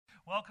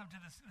Welcome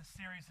to this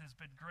series. Has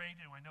been great,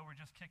 and I know we're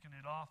just kicking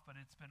it off, but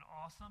it's been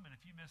awesome. And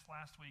if you missed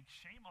last week,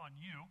 shame on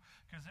you,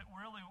 because it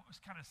really was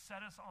kind of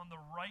set us on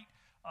the right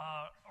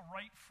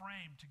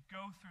frame to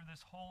go through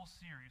this whole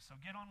series. So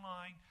get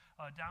online,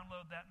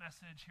 download that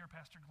message. Here,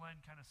 Pastor Glenn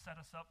kind of set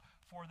us up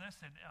for this,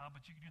 and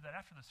but you can do that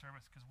after the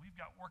service because we've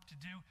got work to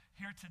do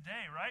here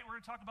today, right? We're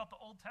going to talk about the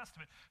Old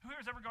Testament. Who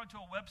here has ever gone to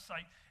a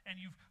website and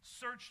you've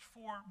searched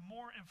for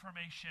more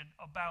information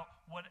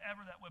about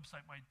whatever that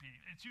website might be?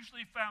 It's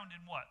usually found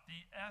in what?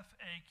 The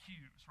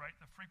FAQs, right?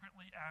 The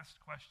frequently asked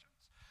questions.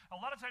 A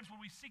lot of times when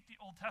we seek the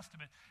Old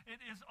Testament,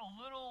 it's a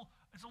little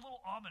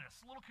ominous,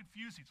 a little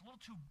confusing, it's a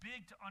little too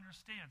big to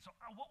understand. So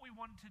what we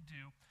wanted to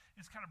do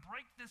is kind of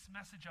break this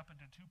message up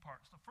into two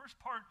parts. The first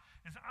part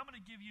is I'm going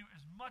to give you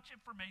as much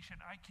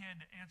information I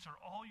can to answer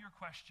all your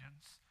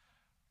questions.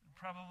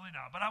 Probably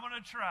not, but I'm going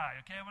to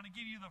try, okay? I'm going to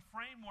give you the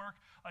framework,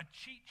 a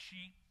cheat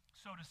sheet,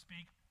 so to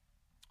speak,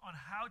 on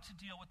how to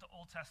deal with the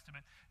Old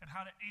Testament and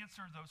how to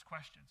answer those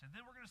questions. And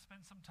then we're going to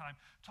spend some time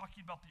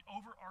talking about the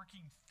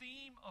overarching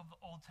theme of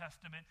the Old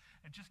Testament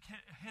and just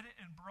hit it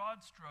in broad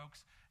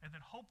strokes. And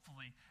then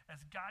hopefully, as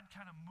God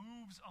kind of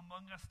moves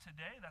among us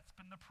today, that's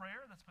been the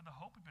prayer, that's been the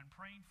hope. We've been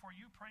praying for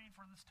you, praying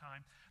for this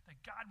time, that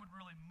God would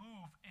really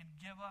move and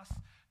give us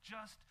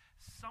just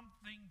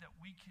something that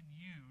we can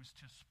use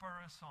to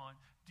spur us on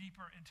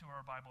deeper into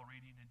our Bible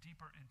reading and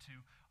deeper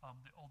into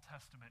the Old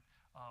Testament,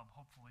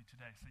 hopefully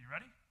today. So you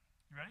ready?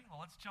 You ready?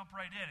 Well, let's jump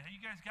right in. Hey, you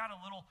guys got a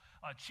little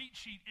cheat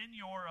sheet in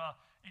your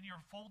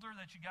folder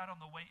that you got on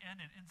the way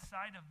in, and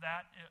inside of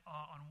that,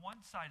 on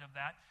one side of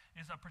that,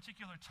 is a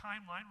particular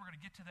timeline. We're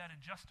going to get to that in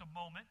just a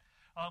moment.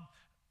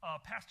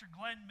 Pastor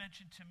Glenn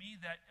mentioned to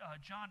me that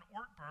John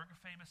Ortberg, a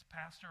famous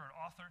pastor and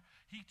author,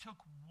 he took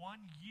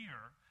 1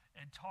 year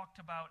and talked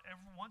about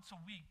once a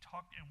week,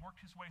 and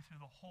worked his way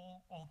through the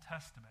whole Old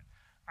Testament.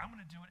 I'm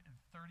going to do it in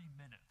 30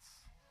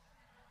 minutes.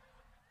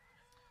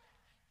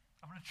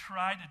 I'm going to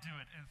try to do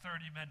it in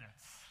 30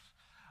 minutes.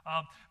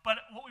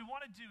 But what we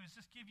want to do is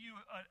just give you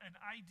an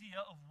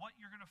idea of what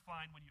you're going to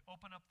find when you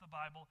open up the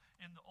Bible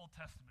in the Old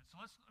Testament. So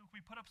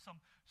we put up some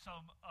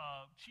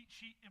cheat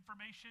sheet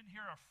information.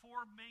 Here are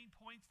 4 main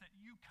points that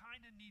you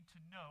kind of need to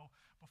know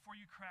before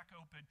you crack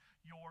open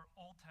your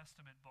Old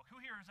Testament book. Who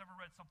here has ever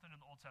read something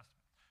in the Old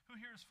Testament? Who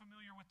here is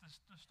familiar with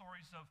the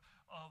stories of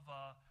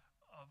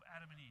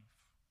Adam and Eve?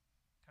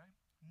 Okay,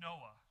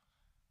 Noah,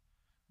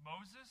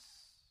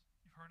 Moses.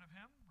 You've heard of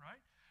him, right?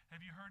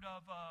 Have you heard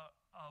of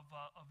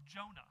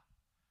Jonah?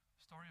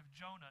 The story of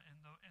Jonah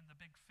in the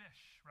big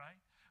fish, right?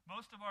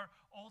 Most of our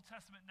Old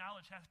Testament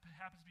knowledge happens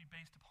to be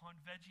based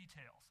upon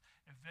VeggieTales.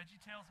 If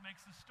VeggieTales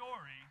makes the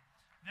story,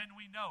 then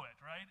we know it,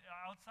 right?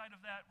 Outside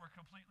of that, we're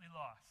completely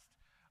lost.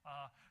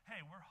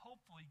 Hey, we're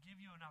hopefully give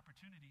you an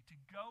opportunity to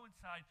go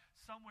inside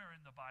somewhere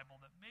in the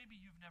Bible that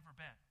maybe you've never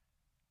been.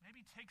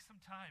 Maybe take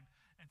some time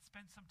and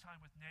spend some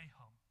time with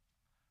Nahum,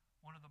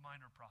 one of the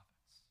minor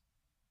prophets.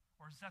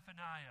 Or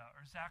Zephaniah,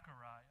 or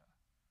Zechariah,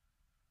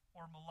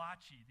 or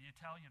Malachi, the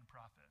Italian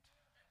prophet.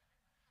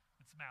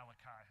 It's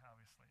Malachi,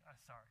 obviously.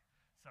 Sorry.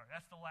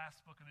 That's the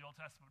last book of the Old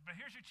Testament. But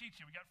here's your cheat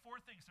sheet. We got 4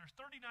 things. There's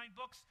 39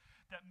 books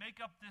that make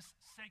up this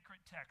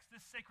sacred text.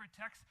 This sacred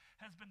text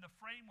has been the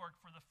framework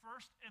for the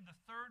first and the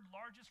third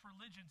largest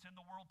religions in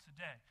the world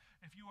today.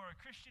 If you are a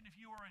Christian, if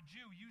you are a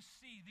Jew, you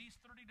see these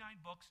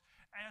 39 books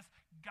as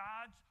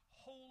God's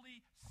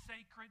holy,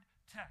 sacred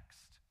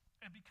text.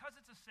 And because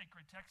it's a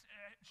sacred text,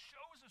 it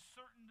shows a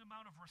certain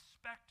amount of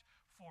respect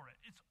for it.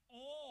 It's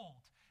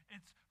old.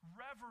 It's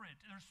reverent.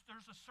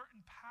 There's a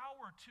certain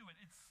power to it.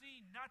 It's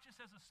seen not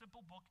just as a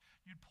simple book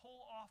you'd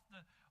pull off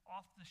the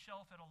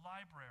shelf at a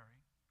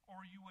library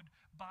or you would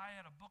buy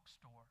at a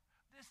bookstore.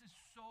 This is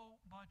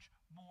so much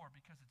more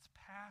because it's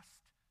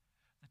passed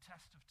the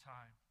test of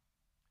time.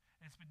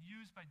 And it's been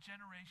used by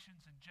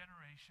generations and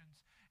generations,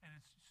 and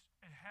it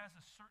has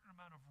a certain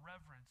amount of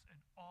reverence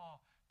and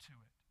awe to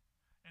it.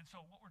 And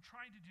so what we're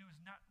trying to do is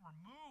not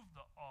remove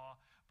the awe,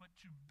 but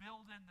to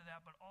build into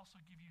that, but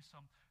also give you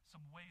some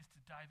ways to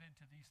dive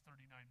into these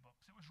 39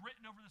 books. It was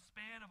written over the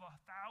span of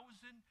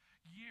 1,000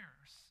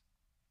 years.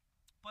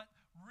 But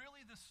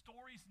really the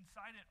stories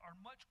inside it are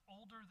much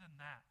older than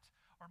that,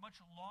 or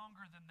much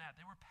longer than that.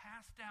 They were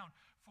passed down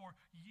for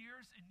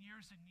years and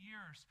years and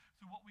years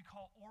through what we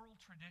call oral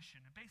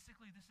tradition. And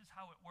basically this is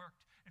how it worked.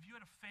 If you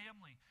had a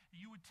family,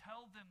 you would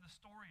tell them the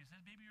stories.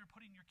 And maybe you're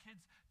putting your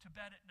kids to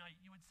bed at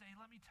night. You would say,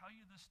 let me tell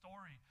you the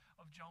story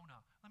of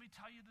Jonah. Let me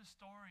tell you the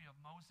story of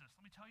Moses.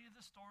 Let me tell you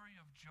the story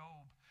of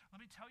Job. Let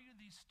me tell you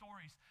these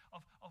stories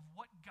of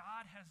what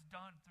God has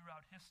done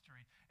throughout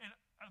history. And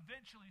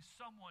eventually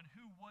someone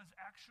who was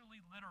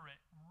actually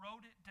literate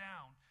wrote it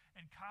down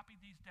and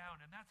copied these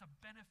down. And that's a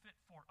benefit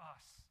for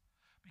us,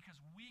 because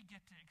we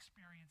get to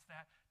experience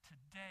that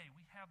today.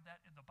 We have that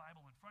in the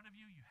Bible in front of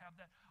you. You have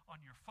that on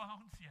your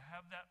phones. You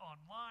have that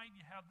online.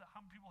 You have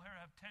how many people here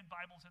have 10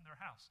 Bibles in their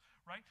house,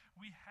 right?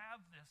 We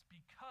have this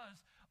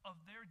because of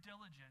their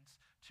diligence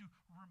to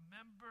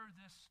remember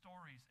these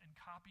stories and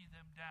copy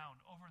them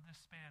down over this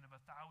span of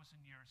 1,000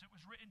 years. It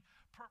was written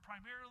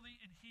primarily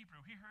in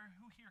Hebrew.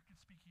 Who here can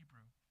speak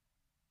Hebrew?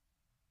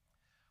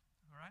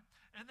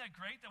 right? Isn't that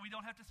great that we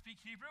don't have to speak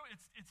Hebrew?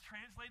 It's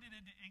translated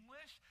into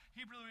English.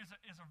 Hebrew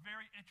is a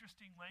very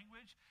interesting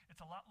language.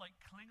 It's a lot like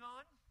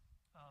Klingon,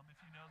 if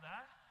you know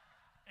that.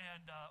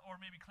 And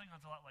or maybe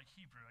Klingon's a lot like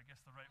Hebrew, I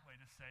guess the right way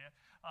to say it.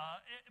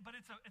 But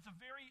it's a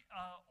very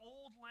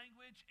old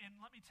language, and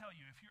let me tell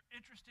you, if you're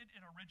interested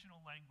in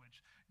original language,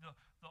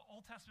 the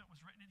Old Testament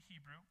was written in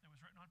Hebrew. It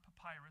was written on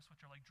papyrus,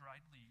 which are like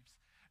dried leaves.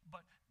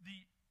 But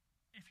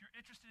if you're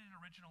interested in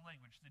original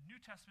language, the New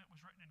Testament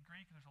was written in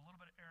Greek, and there's a little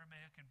bit of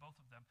Aramaic in both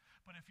of them.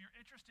 But if you're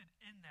interested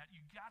in that,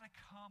 you got to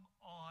come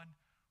on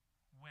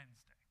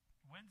Wednesday.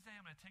 Wednesday,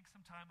 I'm going to take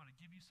some time. I'm going to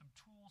give you some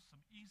tools, some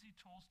easy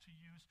tools to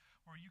use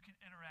where you can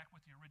interact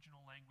with the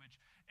original language.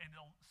 And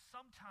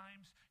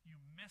sometimes you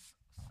miss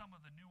some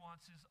of the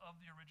nuances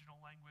of the original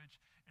language.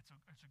 It's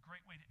a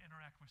great way to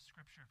interact with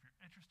Scripture. If you're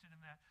interested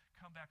in that,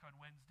 come back on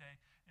Wednesday.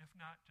 If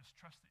not, just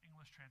trust the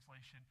English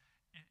translation.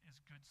 It is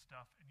good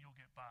stuff, and you'll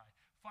get by.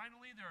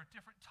 Finally, there are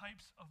different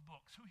types of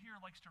books. Who here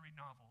likes to read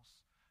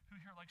novels?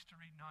 Who here likes to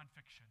read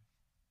nonfiction?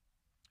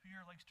 Who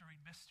here likes to read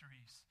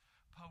mysteries?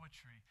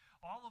 Poetry.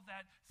 All of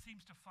that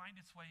seems to find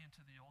its way into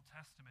the Old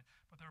Testament,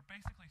 but there are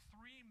basically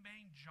three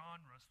main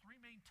genres,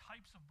 three main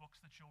types of books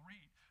that you'll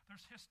read.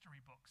 There's history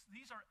books.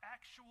 These are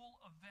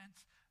actual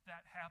events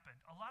that happened.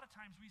 A lot of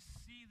times we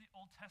see the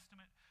Old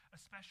Testament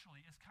especially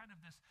as kind of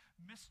this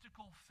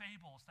mystical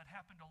fables that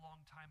happened a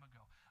long time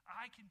ago.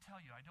 I can tell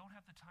you, I don't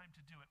have the time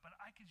to do it, but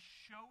I can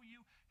show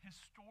you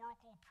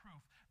historical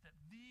proof that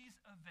these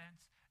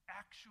events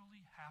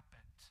actually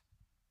happened.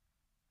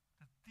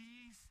 That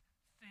these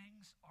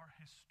things are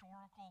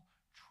historical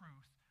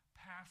truth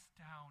passed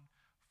down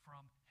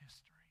from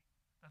history.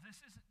 Now, this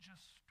isn't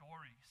just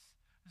stories.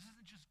 This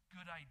isn't just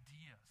good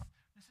ideas.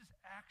 This is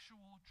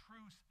actual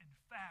truths and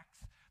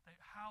facts that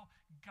how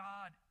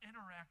God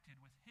interacted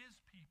with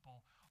his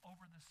people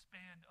over the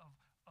span of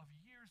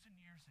years and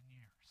years and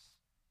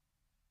years.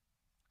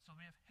 So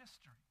we have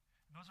history.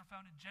 And those are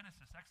found in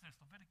Genesis, Exodus,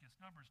 Leviticus,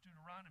 Numbers,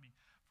 Deuteronomy,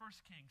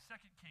 1 Kings, 2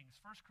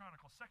 Kings, 1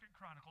 Chronicles, 2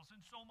 Chronicles,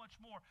 and so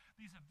much more.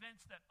 These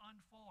events that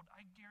unfold,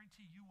 I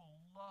guarantee you will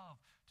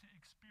love to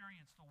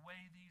experience the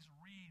way these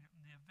read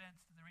and the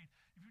events that they read.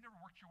 If you've never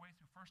worked your way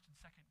through 1 and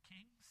 2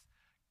 Kings,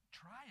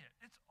 try it.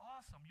 It's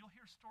awesome. You'll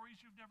hear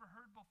stories you've never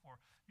heard before.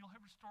 You'll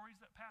hear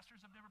stories that pastors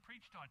have never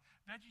preached on.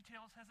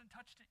 VeggieTales hasn't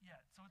touched it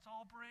yet, so it's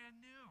all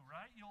brand new,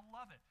 right? You'll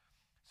love it.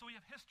 So we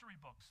have history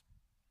books.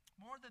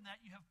 More than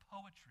that, you have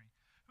poetry.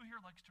 Who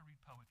here likes to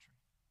read poetry?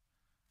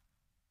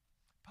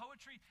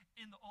 Poetry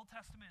in the Old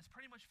Testament is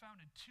pretty much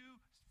found in two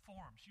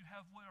forms. You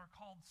have what are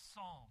called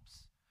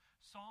psalms.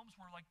 Psalms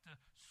were like the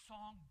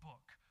song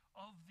book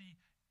of the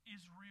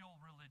Israel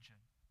religion.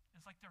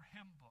 It's like their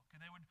hymn book.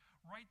 And they would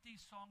write these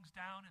songs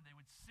down and they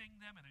would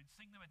sing them, and they'd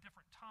sing them at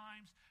different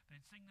times.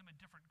 They'd sing them in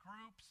different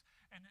groups.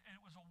 And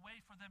it was a way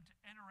for them to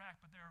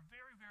interact. But they're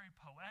very, very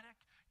poetic.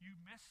 You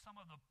miss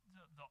some of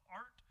the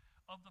art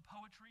of the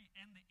poetry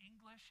in the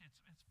English.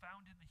 It's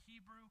found in the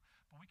Hebrew,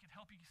 but we can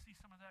help you see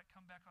some of that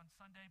come back on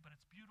Sunday, but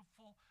it's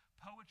beautiful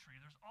poetry.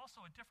 There's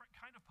also a different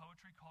kind of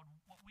poetry called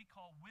what we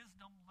call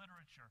wisdom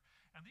literature,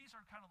 and these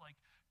are kind of like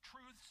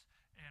truths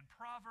and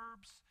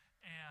proverbs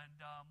and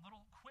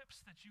little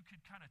quips that you could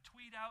kind of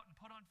tweet out and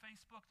put on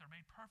Facebook. They're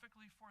made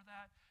perfectly for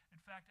that.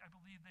 In fact, I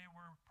believe they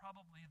were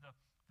probably the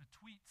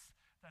tweets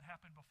that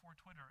happened before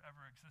Twitter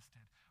ever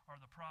existed, are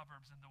the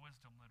proverbs and the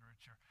wisdom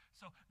literature.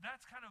 So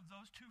that's kind of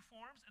those two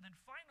forms. And then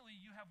finally,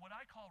 you have what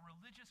I call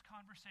religious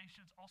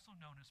conversations, also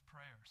known as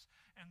prayers.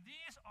 And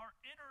these are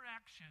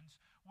interactions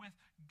with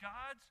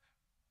God's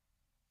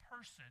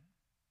person,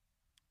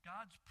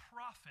 God's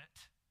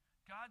prophet,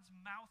 God's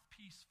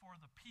mouthpiece for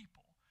the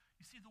people.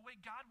 You see, the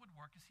way God would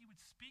work is he would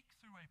speak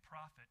through a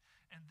prophet,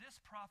 and this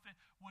prophet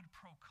would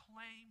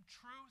proclaim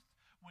truth,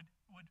 would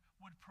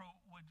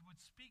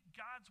speak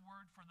God's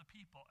word for the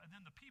people, and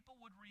then the people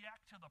would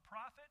react to the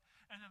prophet,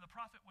 and then the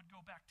prophet would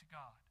go back to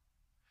God.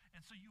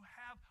 And so you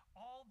have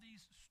all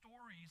these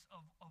stories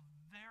of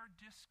their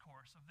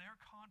discourse, of their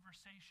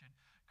conversation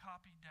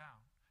copied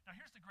down. Now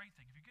here's the great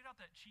thing. If you get out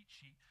that cheat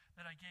sheet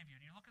that I gave you,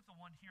 and you look at the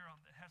one here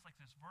that has like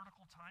this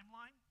vertical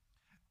timeline,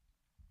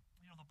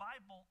 you know, the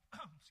Bible,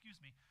 excuse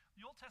me,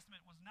 the Old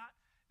Testament is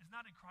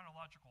not in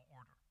chronological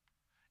order.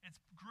 It's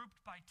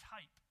grouped by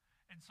type.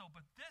 And so,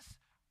 but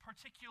this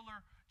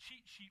particular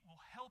cheat sheet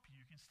will help you.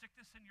 You can stick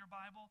this in your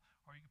Bible,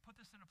 or you can put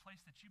this in a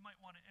place that you might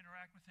want to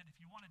interact with it. If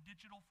you want a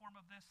digital form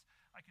of this,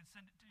 I can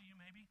send it to you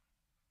maybe.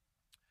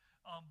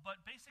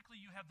 But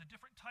basically, you have the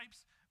different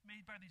types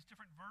made by these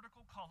different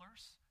vertical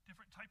colors,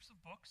 different types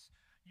of books.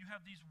 You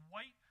have these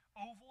white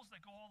ovals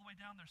that go all the way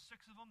down. There's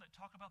 6 of them that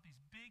talk about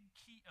these big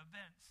key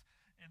events.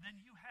 And then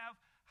you have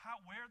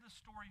where the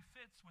story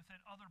fits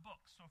within other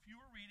books. So if you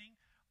were reading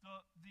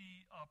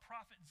the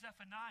prophet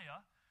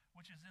Zephaniah,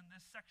 which is in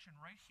this section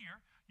right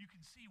here, you can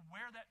see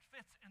where that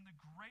fits in the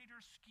greater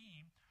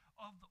scheme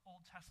of the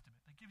Old Testament.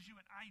 That gives you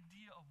an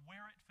idea of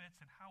where it fits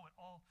and how it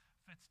all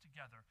fits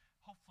together.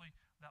 Hopefully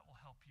that will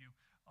help you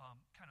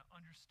kind of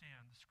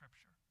understand the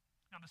Scripture.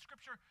 Now the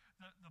Scripture,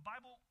 the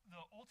Bible,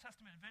 the Old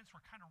Testament events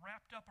were kind of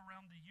wrapped up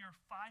around the year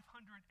 500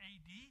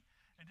 AD,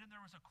 And then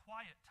there was a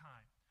quiet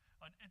time,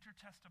 an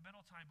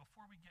intertestamental time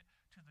before we get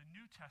to the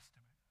New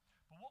Testament.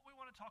 But what we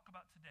want to talk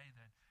about today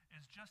then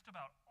is just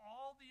about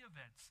all the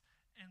events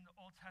in the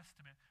Old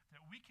Testament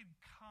that we can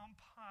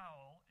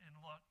compile in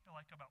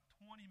like about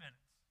 20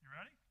 minutes. You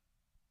ready?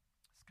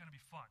 It's going to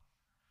be fun.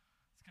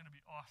 It's going to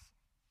be awesome.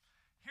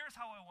 Here's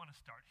how I want to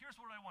start. Here's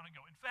where I want to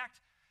go. In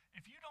fact,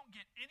 if you don't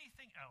get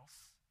anything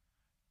else,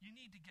 you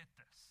need to get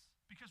this.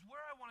 Because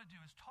where I want to do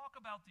is talk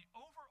about the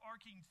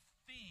overarching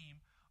theme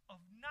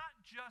of not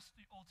just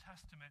the Old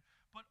Testament,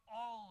 but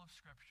all of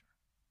Scripture.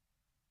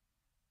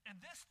 And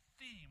this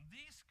theme,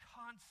 these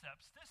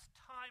concepts, this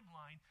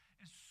timeline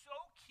is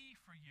so key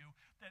for you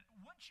that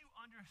once you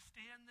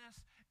understand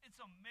this, it's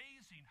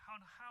amazing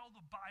how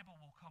the Bible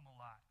will come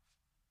alive.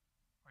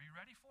 Are you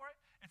ready for it?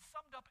 It's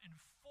summed up in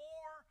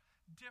 4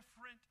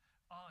 different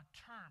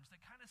terms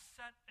that kind of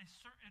set a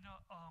certain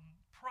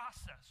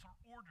process or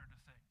order to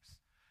things.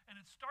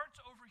 And it starts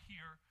over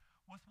here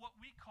with what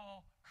we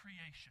call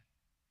creation.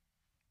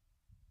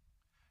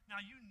 Now,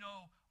 you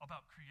know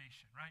about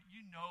creation, right?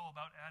 You know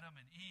about Adam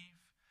and Eve.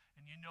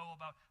 And you know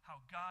about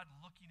how God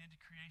looking into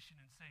creation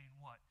and saying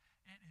what?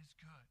 It is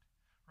good,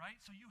 right?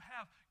 So you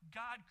have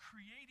God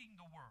creating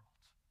the world,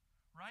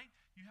 right?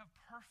 You have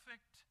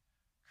perfect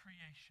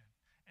creation.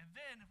 And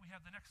then if we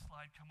have the next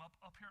slide come up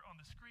here on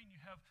the screen,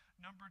 you have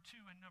number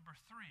 2 and number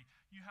 3.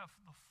 You have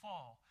the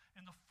fall.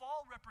 And the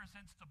fall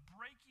represents the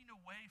breaking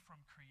away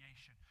from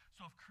creation.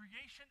 So if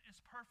creation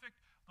is perfect,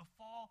 the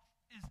fall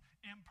is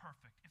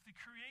imperfect. If the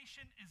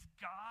creation is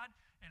God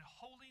and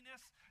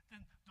holiness,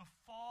 then the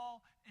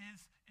fall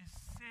is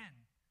sin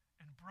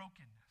and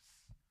brokenness.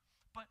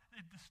 But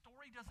the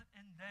story doesn't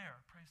end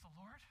there, praise the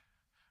Lord,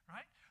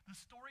 right? The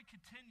story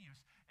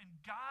continues, and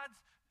God's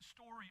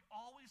story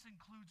always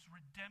includes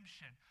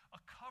redemption, a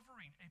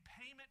covering, a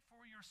payment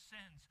for your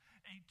sins,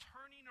 a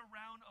turning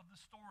around of the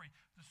story.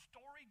 The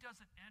story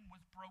doesn't end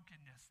with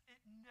brokenness. It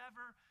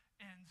never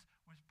ends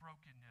with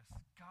brokenness.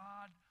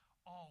 God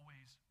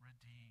always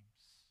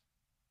redeems.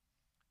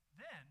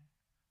 Then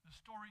the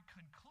story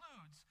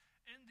concludes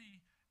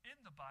in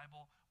the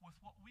Bible with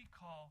what we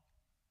call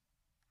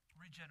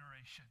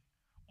regeneration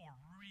or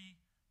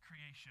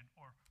recreation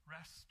or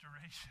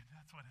restoration.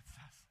 That's what it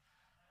says.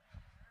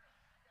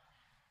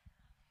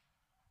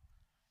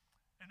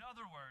 In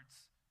other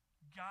words,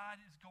 God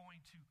is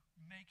going to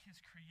make his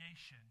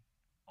creation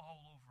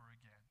all over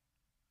again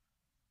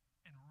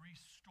and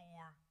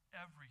restore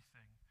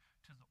everything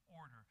to the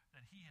order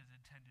that he has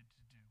intended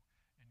to do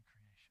in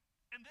creation.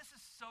 And this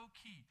is so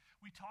key.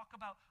 We talked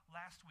about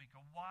last week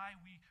of why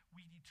we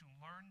need to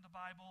learn the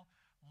Bible,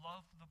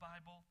 love the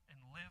Bible, and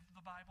live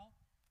the Bible,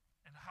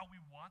 and how we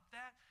want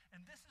that.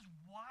 And this is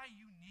why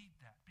you need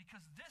that.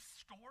 Because this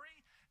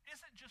story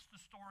isn't just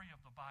the story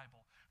of the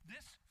Bible.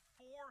 These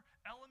 4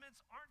 elements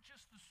aren't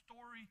just the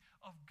story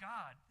of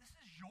God. This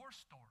is your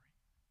story.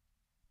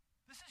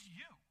 This is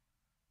you.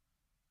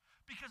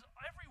 Because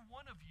every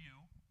one of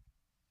you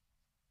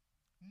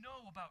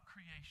know about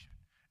creation.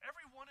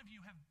 Every one of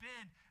you have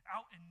been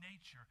out in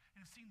nature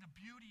and seen the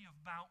beauty of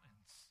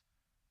mountains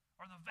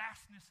or the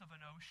vastness of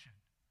an ocean,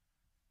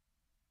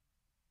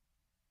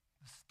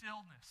 the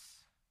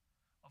stillness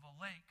of a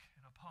lake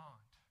and a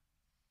pond,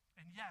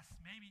 and yes,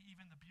 maybe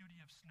even the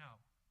beauty of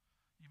snow,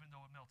 even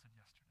though it melted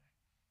yesterday.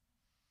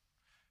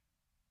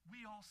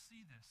 We all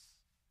see this,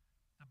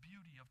 the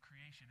beauty of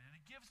creation, and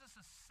it gives us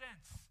a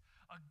sense,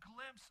 a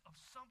glimpse of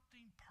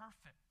something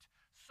perfect,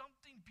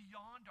 something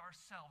beyond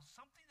ourselves,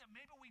 something that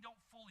maybe we don't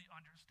fully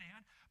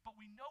understand, but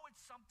we know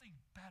it's something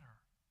better.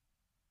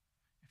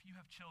 If you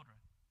have children,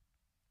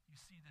 you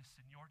see this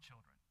in your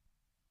children.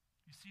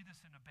 You see this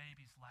in a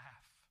baby's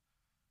laugh,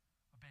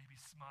 a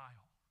baby's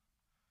smile,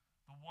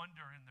 the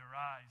wonder in their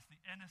eyes,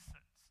 the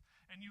innocence.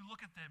 And you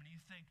look at them and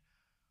you think,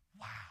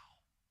 wow,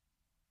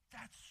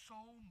 that's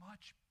so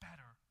much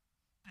better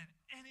than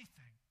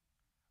anything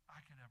I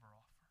could ever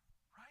offer,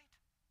 right?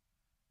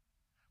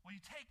 Well,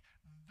 you take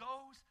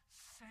those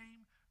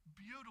same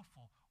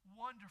beautiful,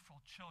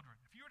 wonderful children.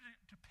 If you were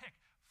to pick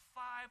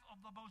 5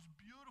 of the most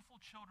beautiful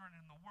children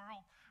in the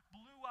world,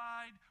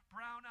 blue-eyed,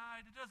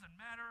 brown-eyed, it doesn't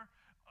matter,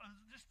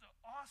 just the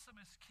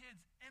awesomest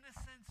kids,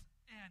 innocence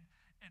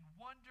and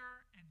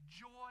wonder and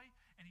joy,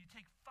 and you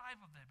take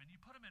 5 of them and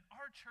you put them in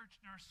our church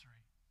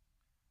nursery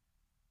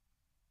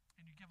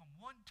and you give them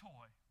 1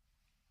 toy.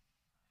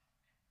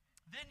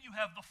 Then you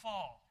have the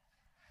fall.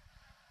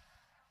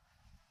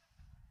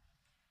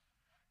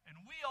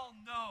 And we all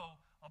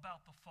know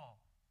about the fall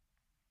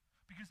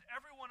because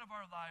every one of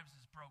our lives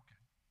is broken.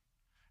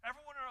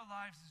 Every one of our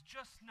lives is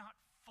just not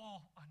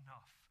full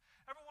enough.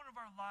 Every one of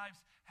our lives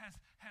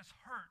has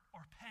hurt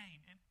or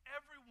pain, and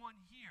everyone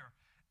here,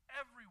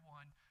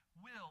 everyone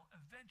will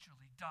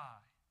eventually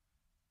die.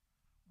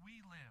 We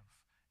live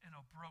in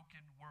a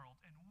broken world,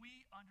 and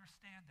we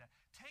understand that.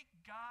 Take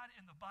God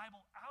and the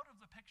Bible out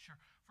of the picture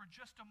for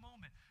just a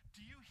moment.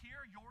 Do you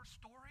hear your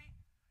story?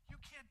 You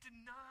can't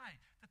deny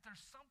that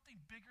there's something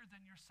bigger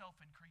than yourself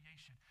in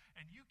creation.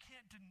 And you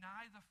can't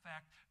deny the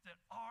fact that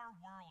our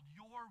world,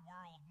 your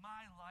world,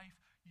 my life,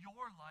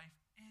 your life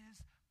is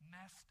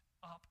messed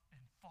up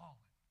and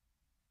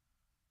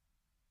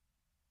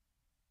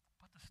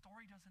the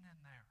story doesn't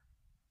end there.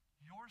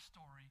 Your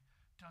story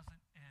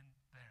doesn't end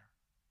there.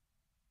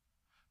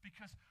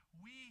 Because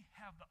we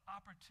have the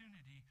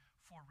opportunity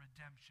for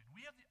redemption.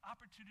 We have the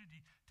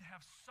opportunity to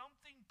have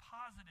something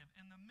positive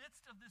in the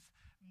midst of this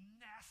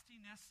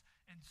nastiness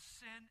and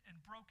sin and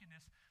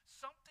brokenness.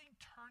 Something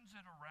turns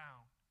it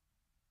around.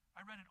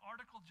 I read an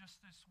article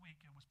just this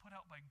week. It was put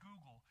out by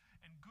Google,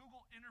 and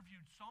Google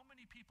interviewed so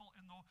many people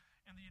in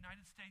the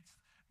United States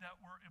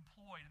that were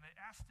employed, and they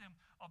asked them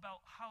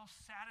about how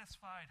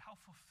satisfied, how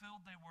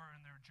fulfilled they were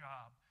in their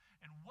job,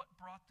 and what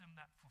brought them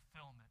that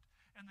fulfillment.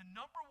 And the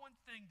number one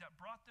thing that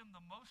brought them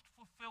the most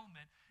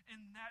fulfillment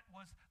in that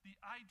was the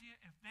idea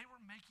if they were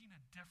making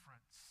a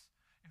difference,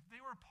 if they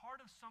were part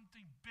of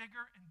something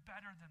bigger and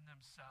better than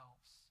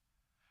themselves.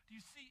 Do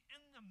you see,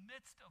 in the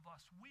midst of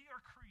us, we are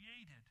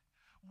created.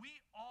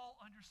 We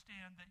all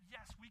understand that,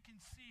 yes, we can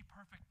see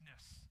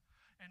perfectness,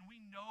 and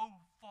we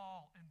know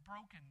fall and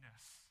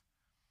brokenness,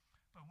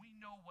 but we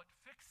know what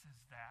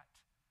fixes that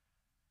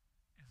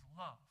is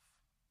love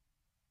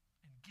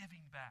and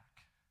giving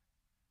back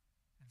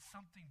and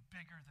something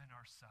bigger than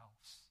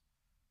ourselves.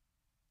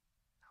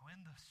 Now,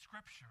 in the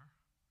scripture,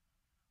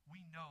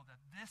 we know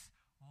that this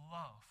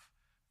love,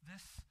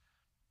 this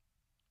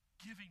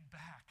giving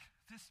back,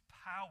 this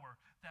power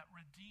that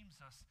redeems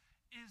us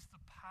is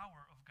the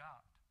power of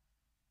God.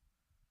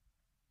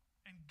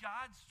 And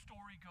God's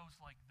story goes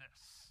like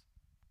this.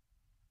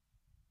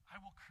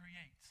 I will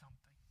create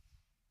something,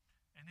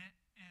 and it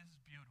is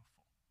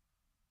beautiful.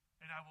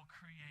 And I will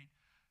create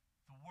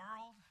the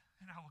world,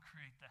 and I will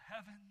create the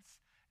heavens,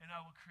 and I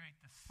will create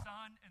the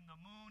sun and the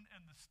moon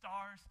and the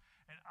stars,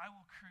 and I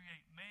will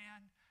create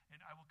man,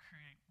 and I will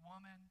create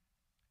woman,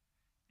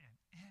 and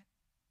it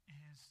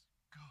is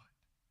good.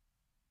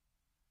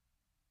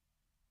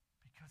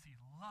 Because he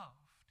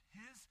loved,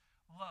 his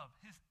love,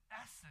 his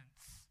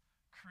essence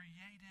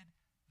created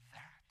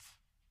that.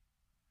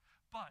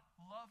 But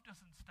love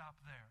doesn't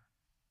stop there.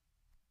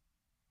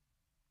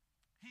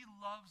 He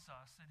loves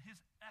us, and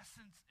his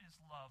essence is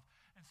love.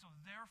 And so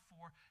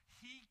therefore,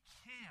 he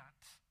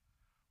can't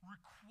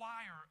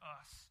require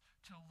us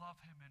to love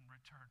him in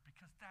return,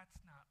 because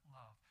that's not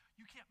love.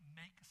 You can't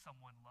make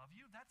someone love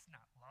you. That's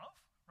not love,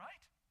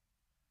 right?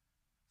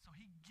 So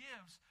he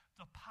gives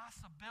the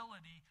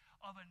possibility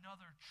of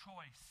another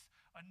choice,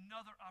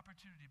 another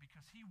opportunity,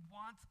 because he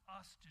wants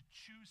us to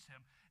choose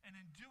him. And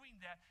in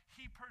doing that,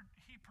 he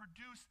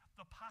produced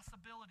the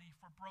possibility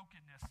for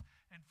brokenness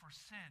and for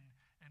sin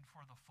and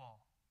for the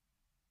fall.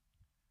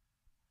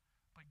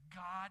 But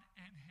God,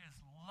 in his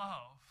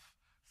love,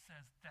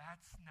 says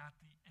that's not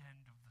the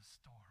end of the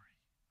story.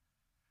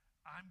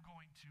 I'm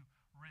going to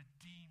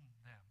redeem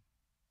them.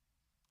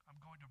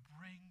 I'm going to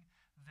bring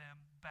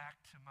them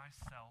back to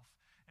myself.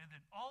 And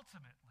then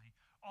ultimately,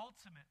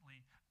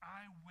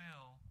 I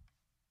will,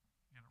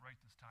 I'm going to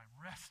write this time,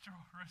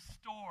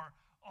 restore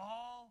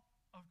all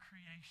of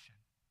creation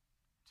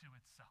to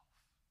itself.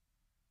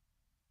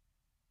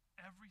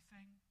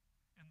 Everything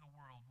in the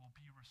world will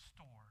be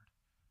restored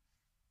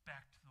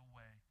back to the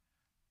way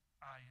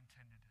I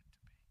intended it to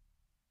be.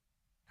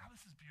 Now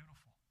this is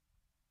beautiful,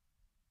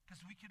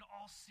 because we can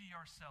all see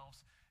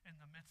ourselves in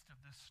the midst of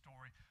this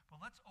story. But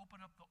let's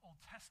open up the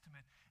Old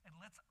Testament and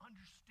let's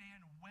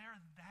understand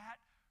where that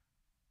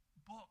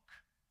book,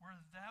 where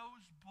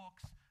those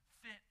books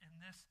fit in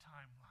this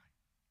timeline.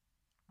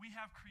 We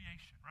have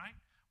creation, right?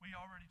 We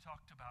already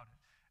talked about it.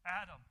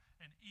 Adam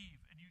and Eve.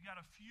 And you got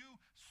a few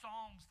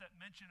Psalms that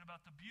mention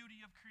about the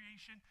beauty of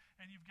creation,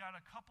 and you've got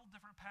a couple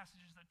different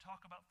passages that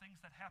talk about things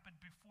that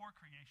happened before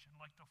creation,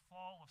 like the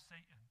fall of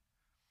Satan.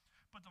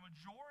 But the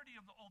majority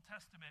of the Old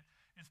Testament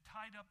is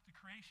tied up, the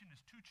creation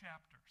is 2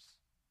 chapters.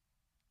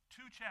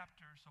 2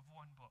 chapters of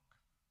one book.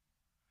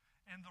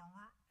 And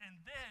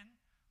then,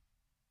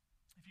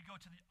 if you go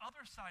to the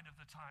other side of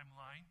the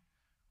timeline,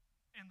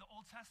 in the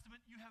Old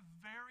Testament, you have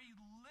very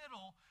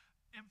little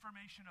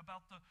information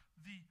about the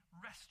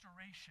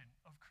restoration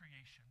of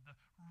creation, the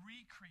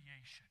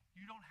recreation.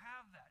 You don't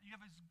have that. You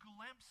have this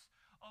glimpse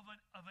of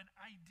an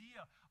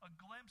idea, a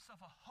glimpse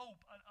of a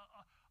hope,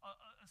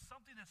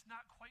 something that's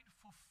not quite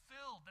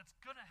fulfilled, that's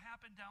going to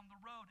happen down the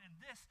road. And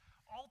this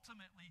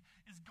ultimately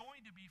is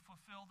going to be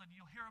fulfilled, and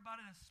you'll hear about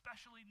it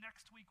especially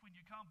next week when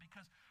you come,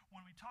 because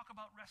when we talk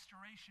about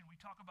restoration, we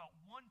talk about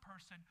one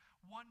person,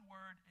 one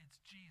word, it's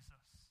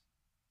Jesus.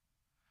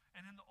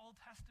 And in the Old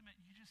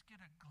Testament, you just get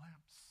a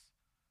glimpse.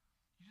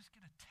 You just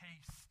get a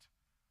taste.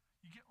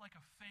 You get like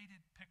a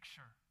faded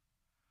picture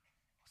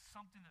of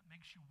something that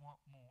makes you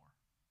want more.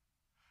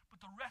 But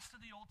the rest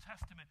of the Old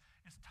Testament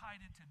is tied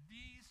into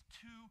these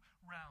 2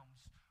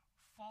 realms,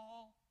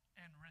 fall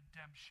and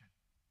redemption.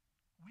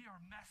 We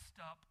are messed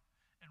up,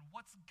 and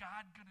what's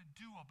God going to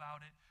do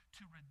about it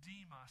to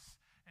redeem us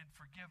and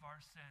forgive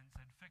our sins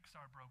and fix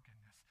our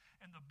brokenness?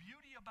 And the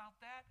beauty about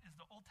that is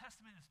the Old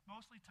Testament is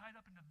mostly tied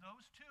up into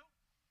those 2.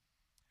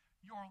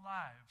 Your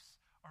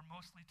lives are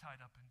mostly tied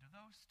up into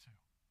those 2,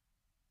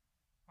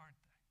 aren't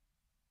they?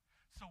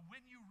 So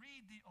when you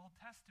read the Old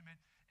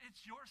Testament,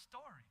 it's your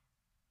story.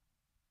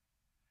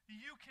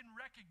 You can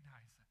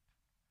recognize it.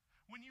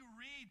 When you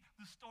read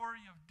the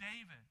story of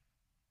David,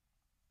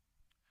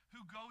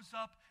 who goes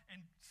up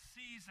and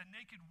sees a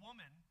naked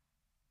woman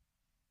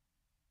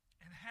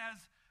and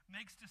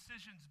makes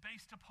decisions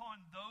based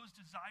upon those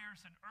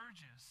desires and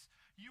urges,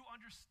 you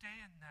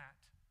understand that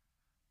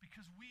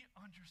because we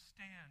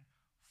understand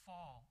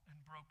fall and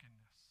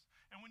brokenness.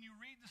 And when you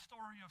read the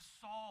story of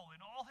Saul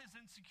and all his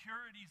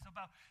insecurities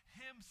about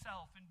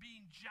himself and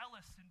being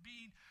jealous and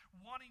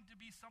wanting to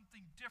be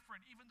something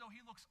different, even though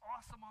he looks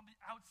awesome on the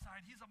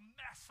outside, he's a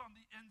mess on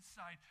the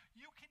inside.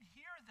 You can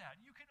hear that.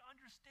 You can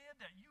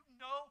understand that. You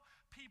know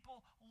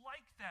people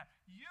like that.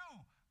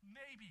 You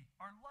maybe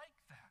are like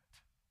that.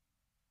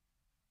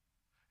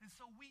 And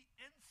so we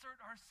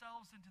insert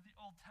ourselves into the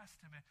Old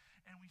Testament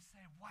and we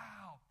say,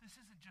 wow, this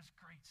isn't just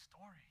great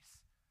stories.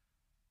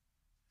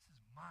 This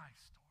is my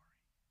story.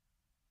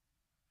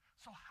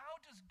 So how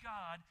does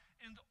God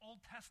in the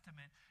Old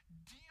Testament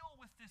deal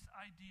with this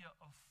idea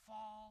of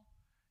fall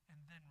and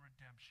then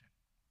redemption?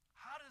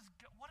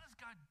 What does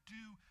God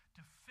do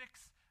to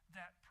fix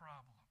that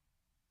problem?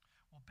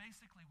 Well,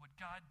 basically what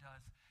God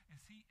does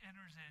is he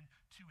enters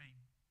into a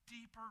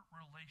deeper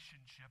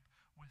relationship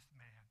with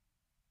man,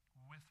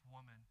 with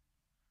woman,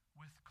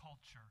 with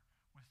culture,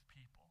 with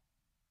people.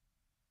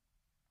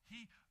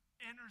 He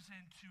enters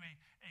into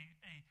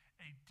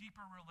a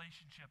deeper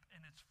relationship,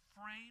 and it's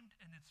framed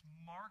and it's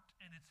marked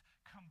and it's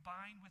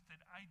combined with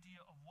an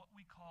idea of what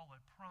we call a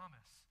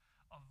promise,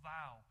 a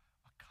vow,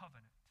 a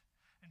covenant.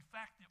 In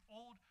fact,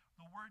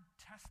 the word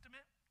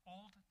testament,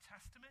 Old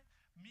Testament,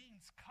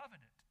 means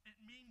covenant. It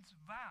means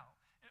vow.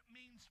 It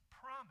means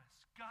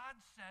promise.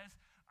 God says,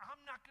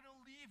 I'm not going to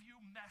leave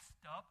you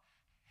messed up.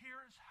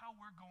 Here's how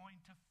we're going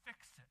to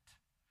fix it.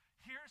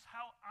 Here's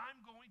how I'm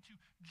going to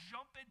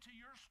jump into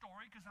your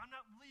story because I'm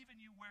not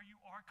leaving you where you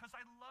are because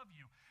I love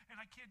you.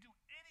 And I can't do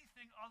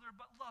anything other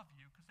but love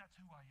you because that's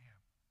who I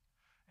am.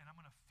 And I'm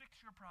going to fix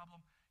your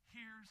problem.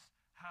 Here's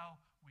how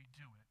we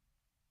do it.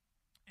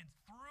 And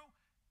through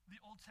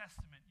the Old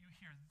Testament, you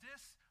hear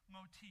this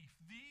motif.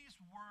 These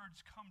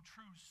words come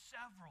true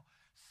several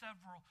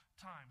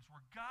times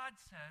where God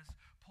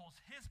pulls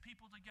his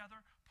people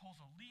together,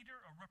 pulls a leader,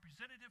 a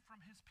representative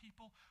from his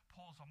people,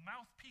 pulls a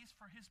mouthpiece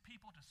for his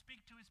people to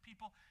speak to his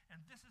people,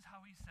 and this is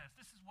how he says.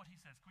 This is what he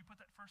says. Can we put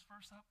that first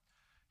verse up?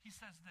 He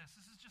says this.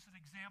 This is just an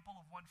example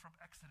of one from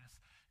Exodus.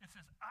 It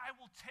says, I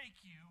will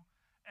take you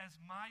as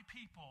my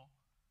people,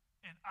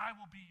 and I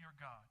will be your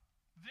God.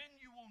 Then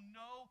you will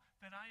know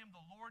that I am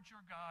the Lord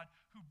your God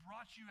who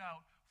brought you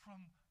out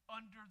from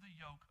under the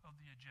yoke of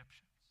the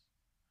Egyptians.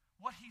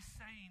 What he's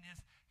saying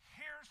is,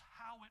 here's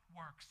how it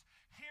works.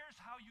 Here's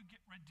how you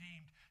get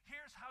redeemed.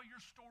 Here's how your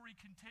story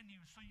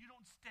continues so you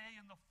don't stay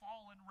in the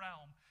fallen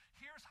realm.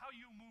 Here's how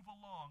you move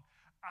along.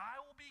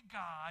 I will be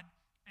God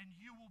and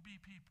you will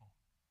be people.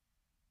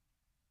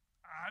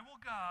 I will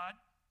God,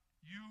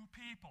 you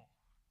people.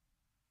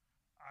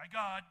 I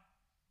God,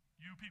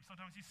 you people.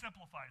 Sometimes he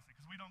simplifies it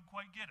because we don't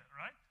quite get it,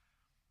 right?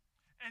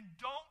 And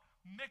don't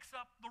mix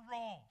up the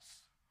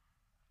roles.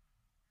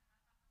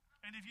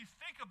 And if you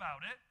think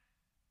about it,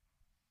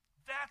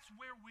 that's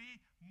where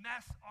we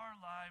mess our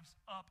lives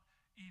up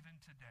even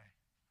today.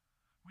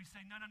 We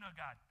say, no,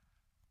 God.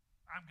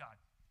 I'm God.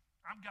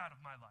 I'm God of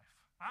my life.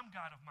 I'm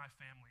God of my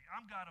family.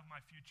 I'm God of my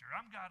future.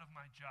 I'm God of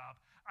my job.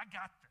 I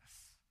got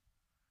this.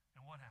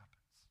 And what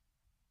happens?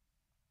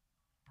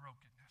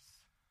 Brokenness.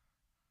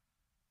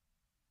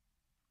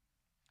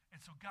 And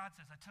so God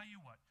says, I tell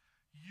you what,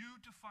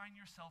 you define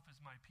yourself as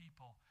my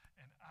people,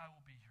 and I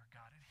will be your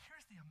God. And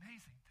here's the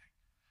amazing thing.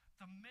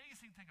 The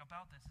amazing thing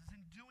about this is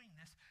in doing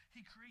this,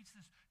 he creates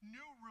this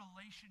new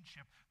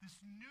relationship, this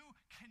new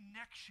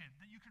connection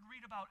that you can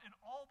read about in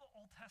all the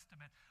Old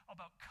Testament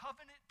about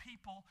covenant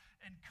people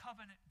and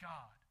covenant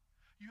God.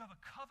 You have a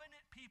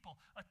covenant people,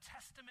 a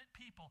testament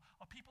people,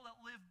 a people that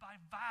live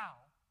by vow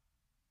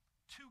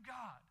to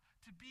God,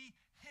 to be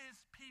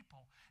his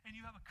people. And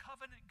you have a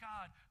covenant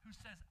God who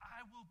says,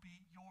 I will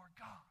be your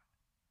God.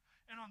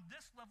 And on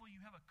this level, you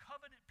have a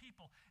covenant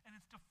people, and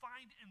it's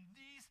defined in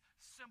these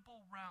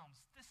simple realms.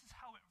 This is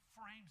how it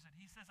frames it.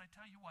 He says, I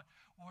tell you what,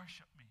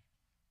 worship me.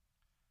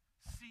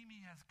 See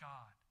me as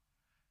God.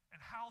 And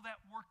how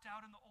that worked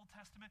out in the Old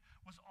Testament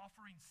was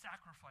offering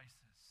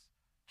sacrifices.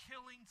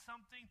 Killing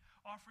something,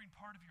 offering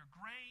part of your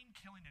grain,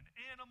 killing an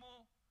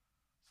animal.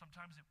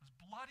 Sometimes it was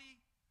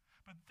bloody.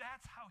 But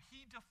that's how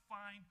he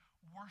defined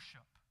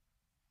worship.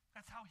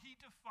 That's how he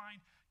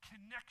defined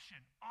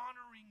connection,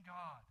 honoring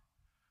God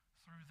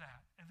through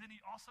that. And then he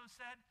also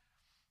said,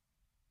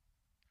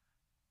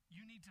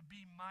 you need to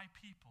be my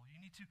people. You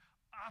need to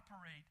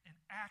operate and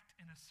act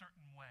in a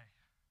certain way,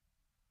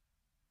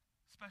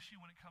 especially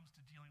when it comes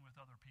to dealing with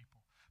other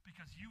people.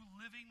 Because you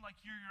living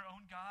like you're your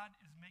own God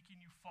is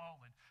making you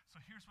fallen.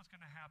 So here's what's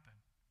going to happen.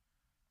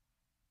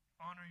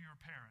 Honor your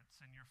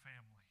parents and your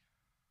family.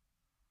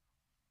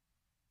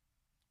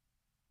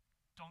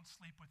 Don't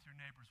sleep with your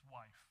neighbor's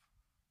wife.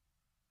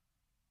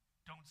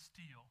 Don't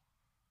steal.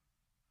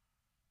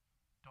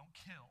 Don't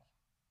kill.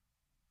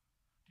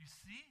 Do you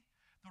see?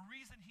 The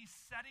reason he's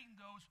setting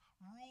those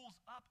rules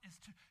up is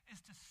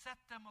to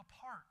set them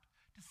apart,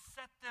 to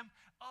set them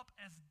up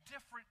as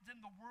different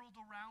than the world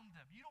around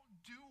them. You don't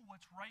do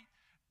what's right,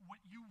 what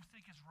you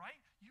think is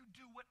right. You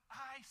do what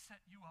I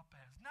set you up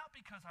as. Not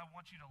because I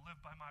want you to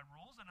live by my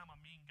rules and I'm a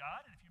mean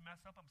God, and if you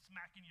mess up, I'm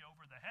smacking you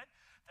over the head.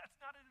 That's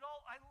not it at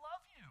all. I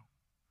love you.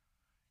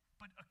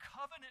 But a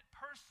covenant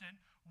person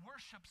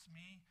worships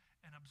me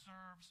and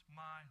observes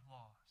my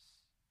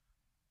laws.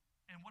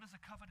 And what does a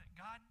covenant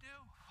God do?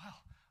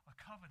 Well, a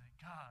covenant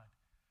God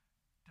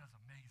does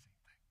amazing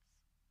things.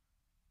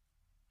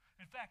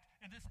 In fact,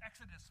 in this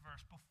Exodus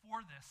verse,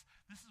 before this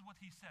is what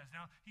he says.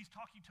 Now, he's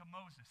talking to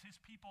Moses.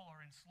 His people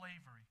are in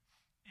slavery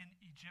in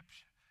Egypt.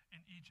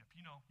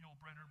 You know, Yul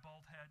Brynner,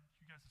 bald head.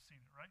 You guys have seen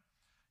it, right?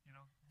 You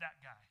know, that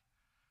guy.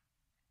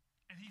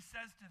 And he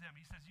says to them,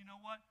 he says, you know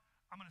what?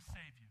 I'm going to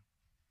save you.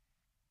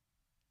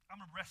 I'm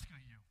going to rescue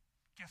you.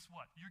 Guess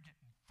what? You're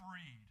getting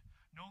freed.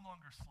 No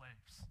longer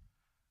slaves.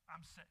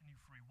 I'm setting you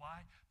free.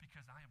 Why?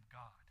 Because I am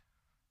God.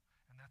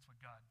 And that's what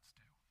gods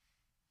do.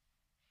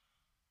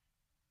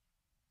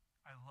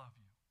 I love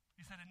you.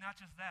 He said, and not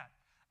just that.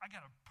 I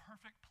got a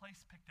perfect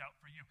place picked out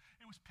for you.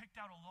 It was picked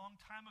out a long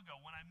time ago.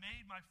 When I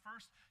made my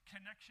first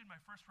connection, my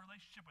first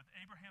relationship with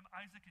Abraham,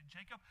 Isaac, and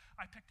Jacob,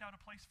 I picked out a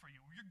place for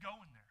you. You're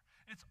going there.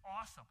 It's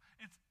awesome.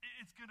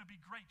 It's going to be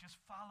great. Just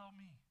follow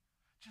me.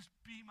 Just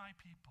be my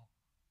people.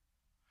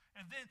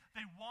 And then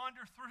they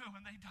wander through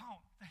and they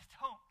don't.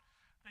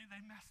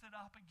 They mess it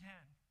up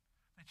again.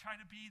 They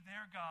try to be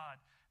their God.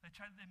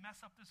 They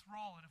mess up this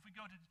role. And if we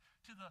go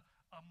to the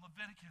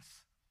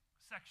Leviticus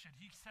section,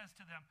 he says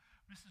to them,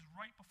 this is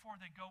right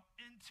before they go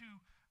into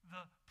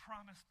the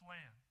promised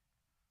land.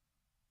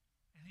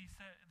 And he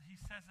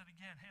says it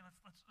again. Hey,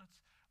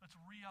 let's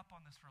re-up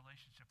on this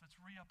relationship. Let's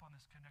re-up on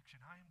this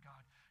connection. I am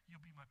God. You'll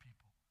be my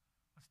people.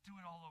 Let's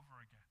do it all over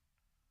again.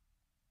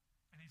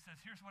 And he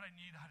says, here's what I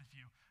need out of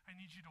you. I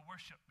need you to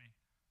worship me.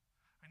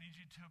 I need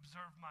you to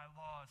observe my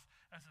laws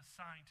as a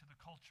sign to the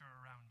culture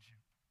around you.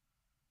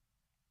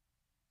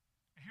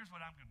 And here's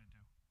what I'm going to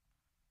do.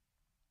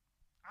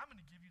 I'm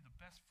going to give you the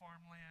best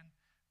farmland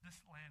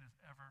this land has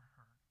ever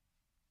heard.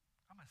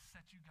 I'm going to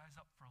set you guys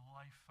up for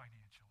life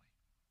financially.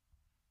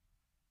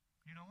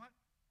 You know what?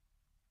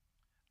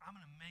 I'm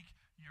going to make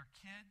your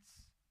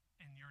kids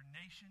and your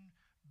nation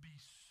be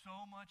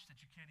so much that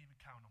you can't even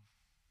count them.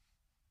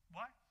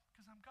 Why?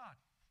 Because I'm God.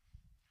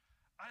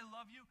 I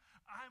love you.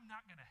 I'm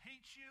not going to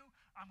hate you.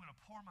 I'm going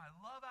to pour my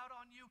love out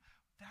on you.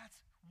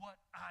 That's what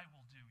I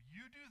will do.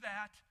 You do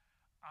that,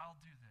 I'll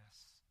do this.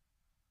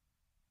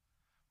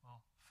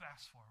 Well,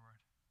 fast forward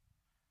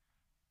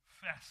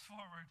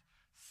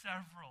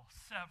several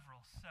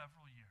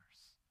years.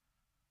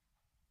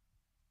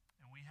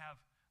 And we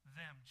have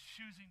them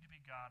choosing to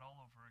be God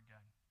all over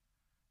again.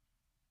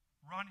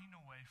 Running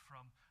away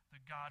from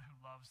the God who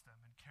loves them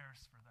and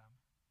cares for them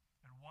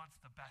and wants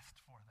the best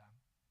for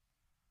them.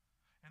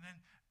 And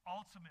then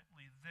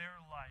ultimately their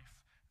life,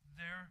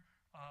 their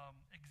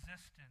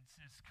existence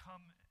is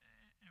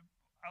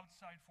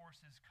outside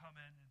forces come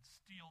in and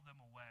steal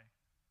them away.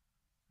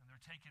 And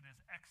they're taken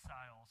as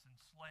exiles and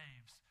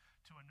slaves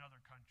to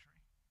another country.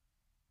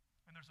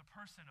 And there's a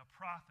person, a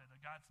prophet, a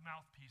God's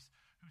mouthpiece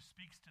who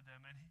speaks to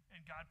them.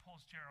 And God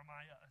pulls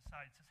Jeremiah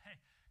aside and says,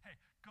 hey,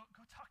 go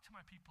talk to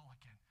my people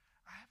again.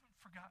 I haven't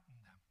forgotten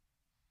them.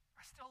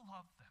 I still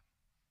love them.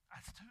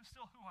 That's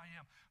still who I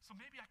am. So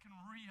maybe I can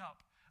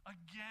re-up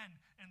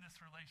again in this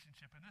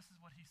relationship. And this is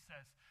what he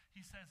says. He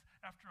says,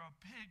 after a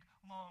big,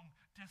 long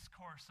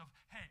discourse of,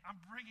 hey,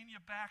 I'm bringing you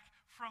back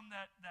from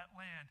that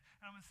land.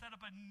 And I'm going to set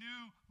up a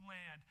new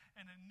land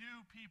and a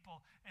new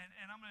people.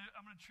 And I'm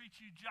going to treat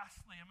you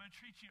justly. I'm going to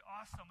treat you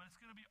awesome. And it's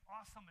going to be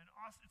awesome and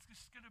awesome. It's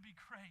just going to be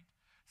great.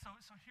 So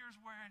here's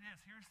where it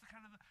is. Here's the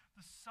kind of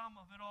the sum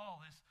of it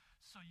all is,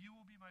 so you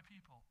will be my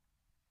people.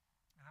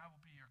 And I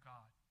will be your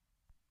God.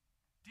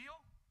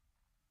 Deal?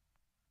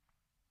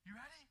 You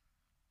ready?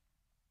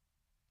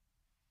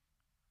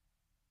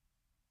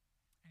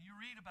 And you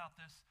read about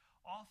this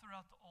all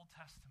throughout the Old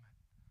Testament.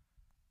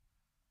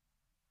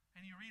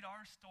 And you read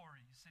our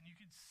stories, and you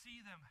can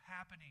see them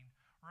happening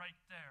right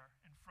there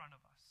in front of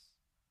us.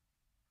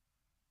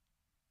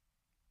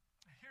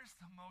 And here's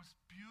the most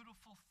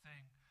beautiful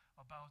thing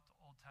about the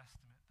Old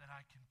Testament that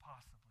I can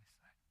possibly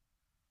say.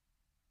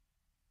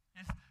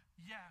 Is,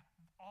 yeah,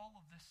 all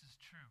of this is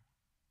true.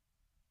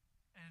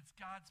 And it's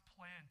God's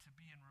plan to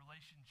be in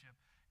relationship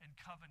and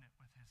covenant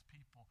with his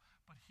people.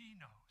 But he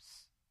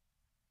knows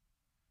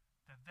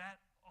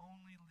that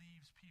only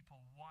leaves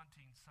people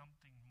wanting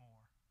something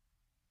more.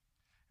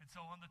 And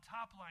so on the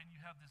top line,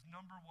 you have this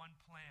number one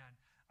plan.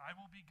 I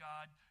will be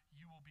God,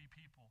 you will be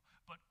people.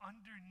 But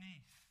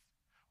underneath,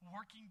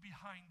 working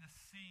behind the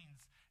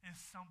scenes is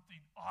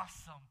something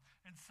awesome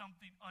and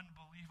something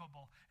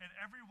unbelievable. And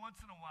every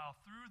once in a while,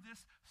 through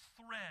this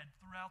thread,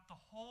 throughout the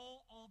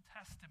whole Old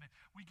Testament,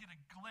 we get a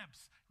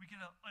glimpse. We get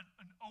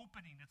an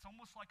opening. It's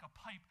almost like a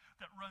pipe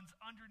that runs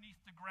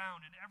underneath the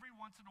ground, and every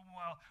once in a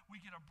while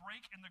we get a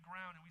break in the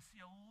ground and we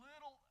see a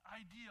little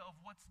idea of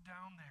what's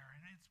down there,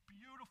 and it's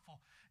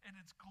beautiful and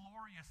it's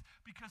glorious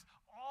because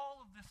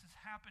all of this is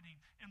happening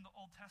in the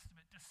Old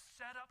Testament to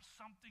set up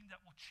something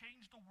that will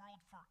change the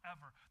world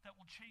forever, that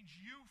will change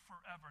you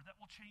forever, that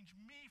will change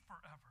me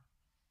forever.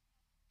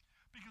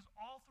 Because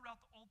all throughout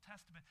the Old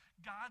Testament,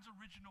 God's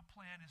original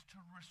plan is to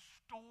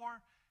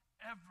restore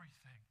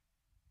everything.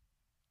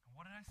 And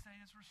what did I say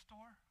is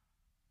restore?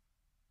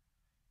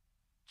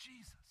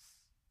 Jesus.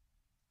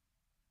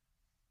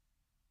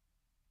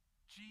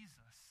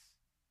 Jesus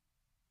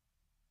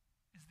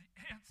is the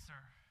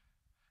answer.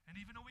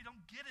 And even though we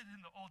don't get it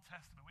in the Old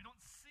Testament, we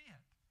don't see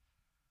it,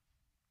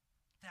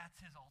 that's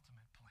his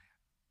ultimate plan.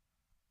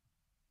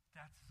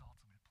 That's his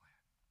ultimate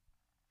plan.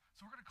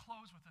 So we're going to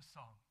close with a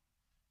song,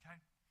 okay?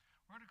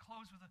 We're going to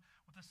close with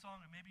a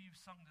song, and maybe you've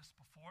sung this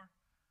before.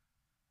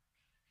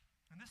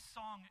 And this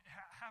song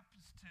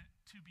happens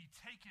to be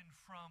taken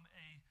from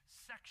a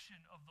section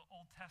of the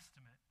Old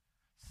Testament,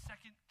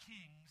 2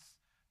 Kings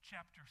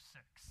chapter 6.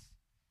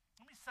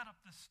 Let me set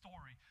up this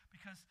story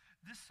because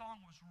this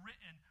song was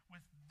written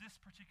with this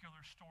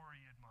particular story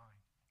in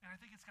mind. And I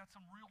think it's got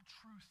some real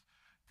truth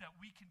that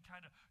we can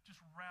kind of just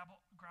grab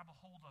a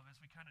hold of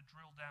as we kind of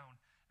drill down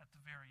at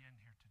the very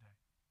end here today.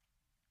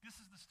 This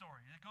is the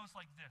story. It goes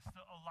like this.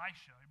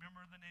 Elisha,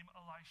 remember the name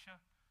Elisha?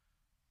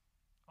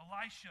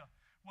 Elisha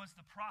was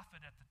the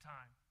prophet at the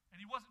time, and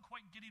he wasn't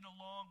quite getting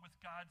along with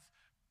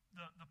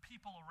the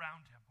people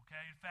around him,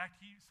 okay? In fact,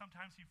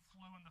 sometimes he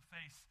flew in the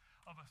face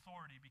of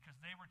authority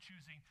because they were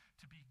choosing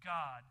to be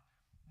God,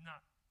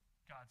 not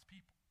God's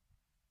people.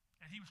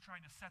 And he was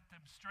trying to set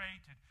them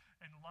straight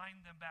and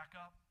line them back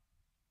up.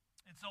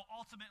 And so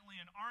ultimately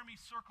an army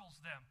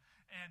circles them,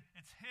 and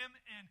it's him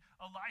and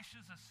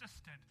Elisha's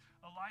assistant,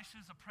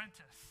 Elisha's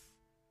apprentice.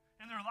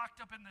 And they're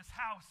locked up in this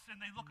house, and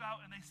they look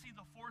out and they see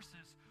the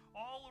forces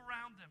all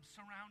around them,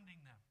 surrounding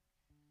them.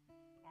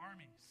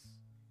 Armies,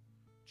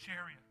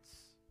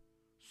 chariots,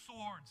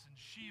 swords and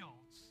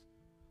shields.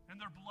 And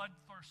they're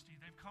bloodthirsty.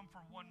 They've come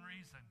for one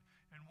reason,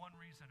 and one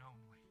reason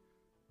only.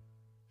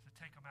 To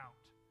take them out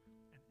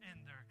and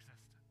end their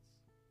existence.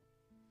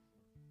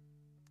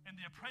 And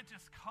the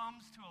apprentice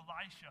comes to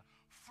Elisha,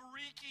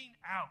 freaking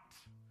out,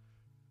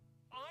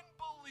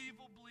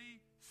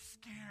 unbelievably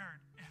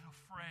scared and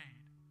afraid.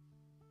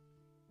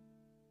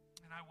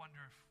 And I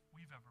wonder if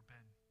we've ever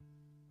been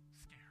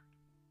scared,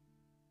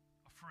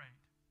 afraid.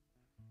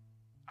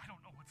 I don't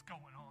know what's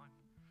going on.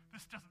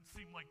 This doesn't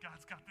seem like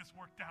God's got this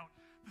worked out.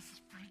 This is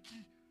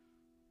freaky.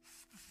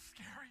 This is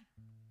scary.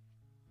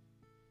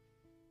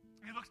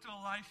 He looks to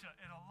Elisha,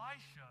 and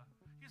Elisha,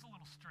 he's a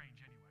little strange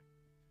anyway.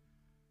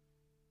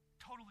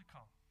 Totally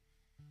calm.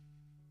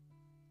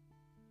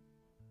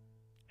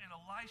 And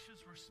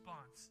Elisha's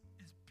response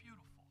is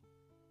beautiful.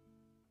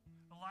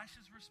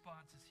 Elisha's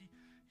response is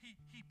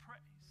he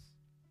prays.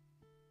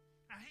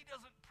 Now, he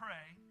doesn't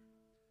pray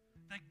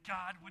that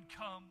God would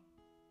come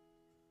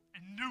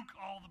and nuke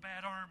all the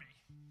bad army.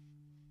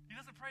 He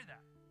doesn't pray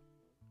that.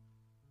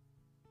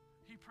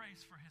 He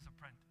prays for his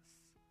apprentice.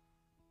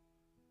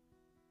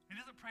 He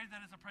doesn't pray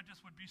that his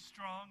apprentice would be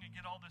strong and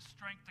get all this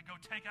strength to go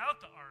take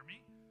out the army.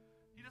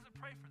 He doesn't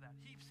pray for that.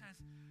 He says,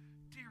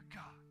 "Dear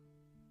God,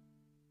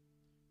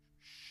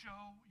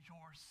 show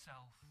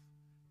yourself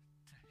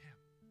to him.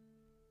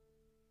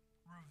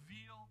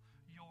 Reveal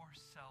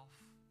yourself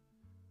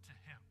to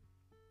him."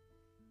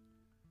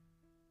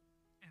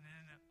 And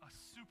in a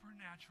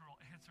supernatural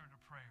answer to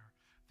prayer,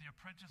 the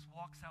apprentice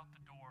walks out the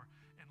door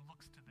and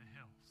looks to the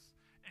hills.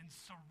 And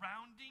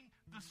surrounding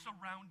the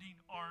surrounding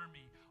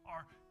army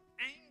are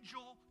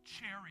angel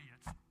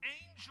chariots,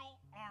 angel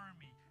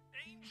army,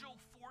 angel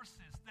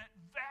forces that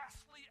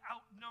vastly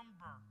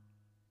outnumber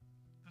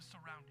the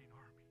surrounding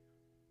army.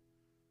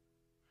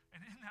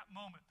 And in that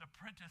moment, the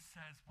apprentice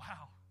says,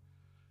 "Wow,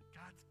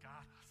 God's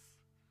got us.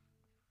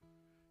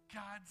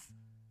 God's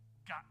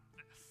got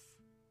this.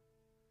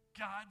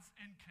 God's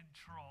in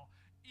control,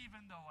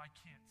 even though I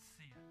can't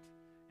see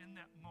it." In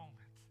that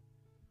moment,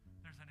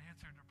 there's an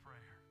answer to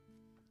prayer,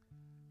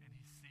 and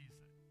he sees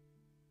it.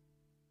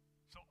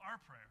 So our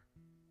prayer,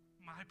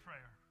 my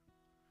prayer,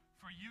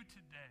 for you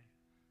today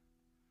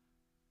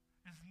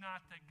is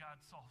not that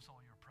God solves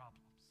all your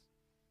problems.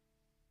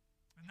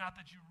 Not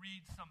that you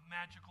read some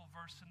magical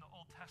verse in the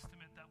Old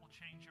Testament that will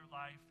change your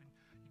life, and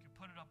you can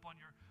put it up on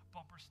your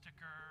bumper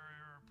sticker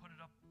or put it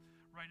up,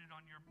 write it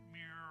on your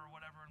mirror or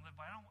whatever and live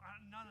by.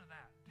 None of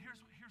that.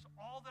 Here's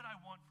all that I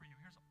want for you.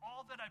 Here's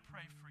all that I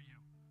pray for you.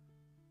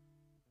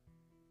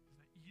 Is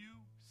that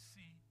you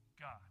see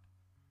God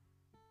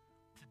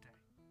today.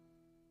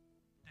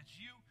 That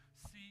you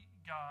see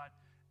God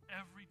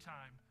every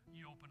time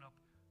you open up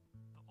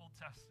the Old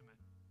Testament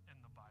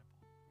in the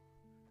Bible.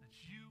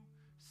 That you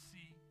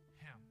see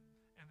him.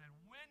 And then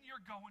when you're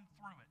going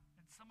through it,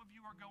 and some of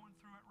you are going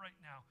through it right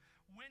now,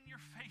 when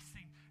you're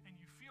facing and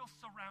you feel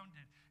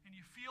surrounded and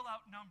you feel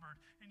outnumbered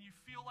and you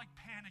feel like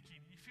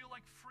panicking, you feel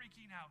like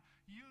freaking out,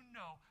 you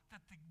know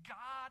that the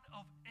God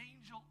of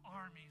angel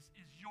armies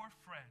is your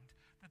friend,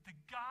 that the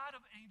God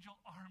of angel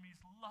armies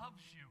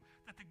loves you,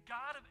 that the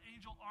God of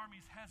angel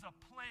armies has a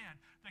plan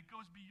that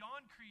goes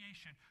beyond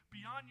creation,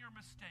 beyond your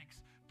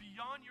mistakes,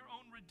 beyond your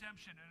own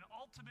redemption, and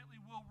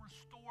ultimately will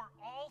restore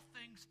all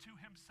things to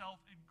himself,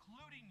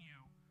 including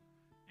you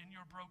in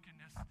your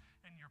brokenness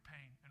and your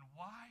pain. And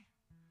why?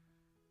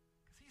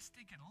 Because he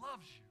stinking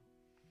loves you.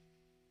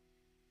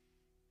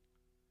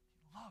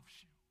 He loves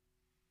you.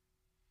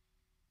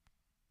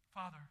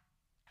 Father,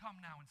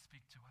 come now and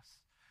speak to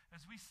us.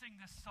 As we sing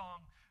this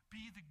song,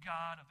 be the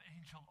God of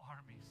angel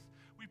armies.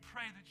 We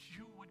pray that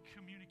you would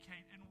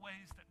communicate in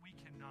ways that we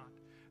cannot,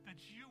 that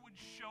you would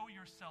show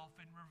yourself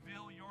and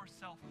reveal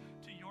yourself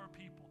to your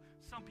people.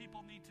 Some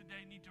people need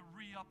to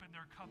re-up in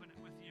their covenant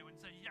with you and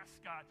say,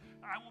 yes, God,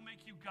 I will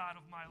make you God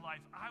of my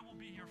life. I will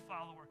be your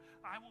follower.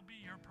 I will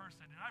be your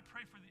person. And I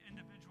pray for the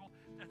individual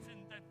that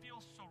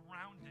feels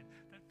surrounded,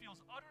 that feels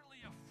utterly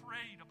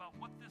afraid about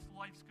what this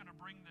life's going to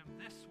bring them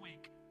this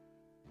week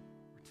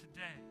or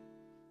today.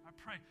 I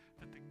pray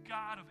that the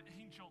God of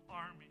angel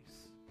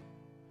armies,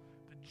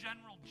 the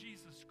General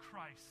Jesus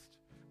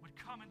Christ, would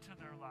come into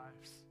their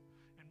lives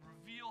and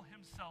reveal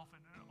himself,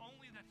 and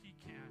only that he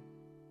can.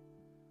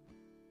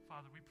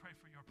 Father, we pray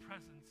for your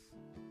presence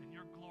and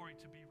your glory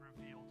to be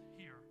revealed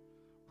here,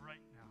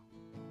 right now.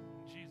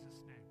 In Jesus'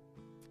 name.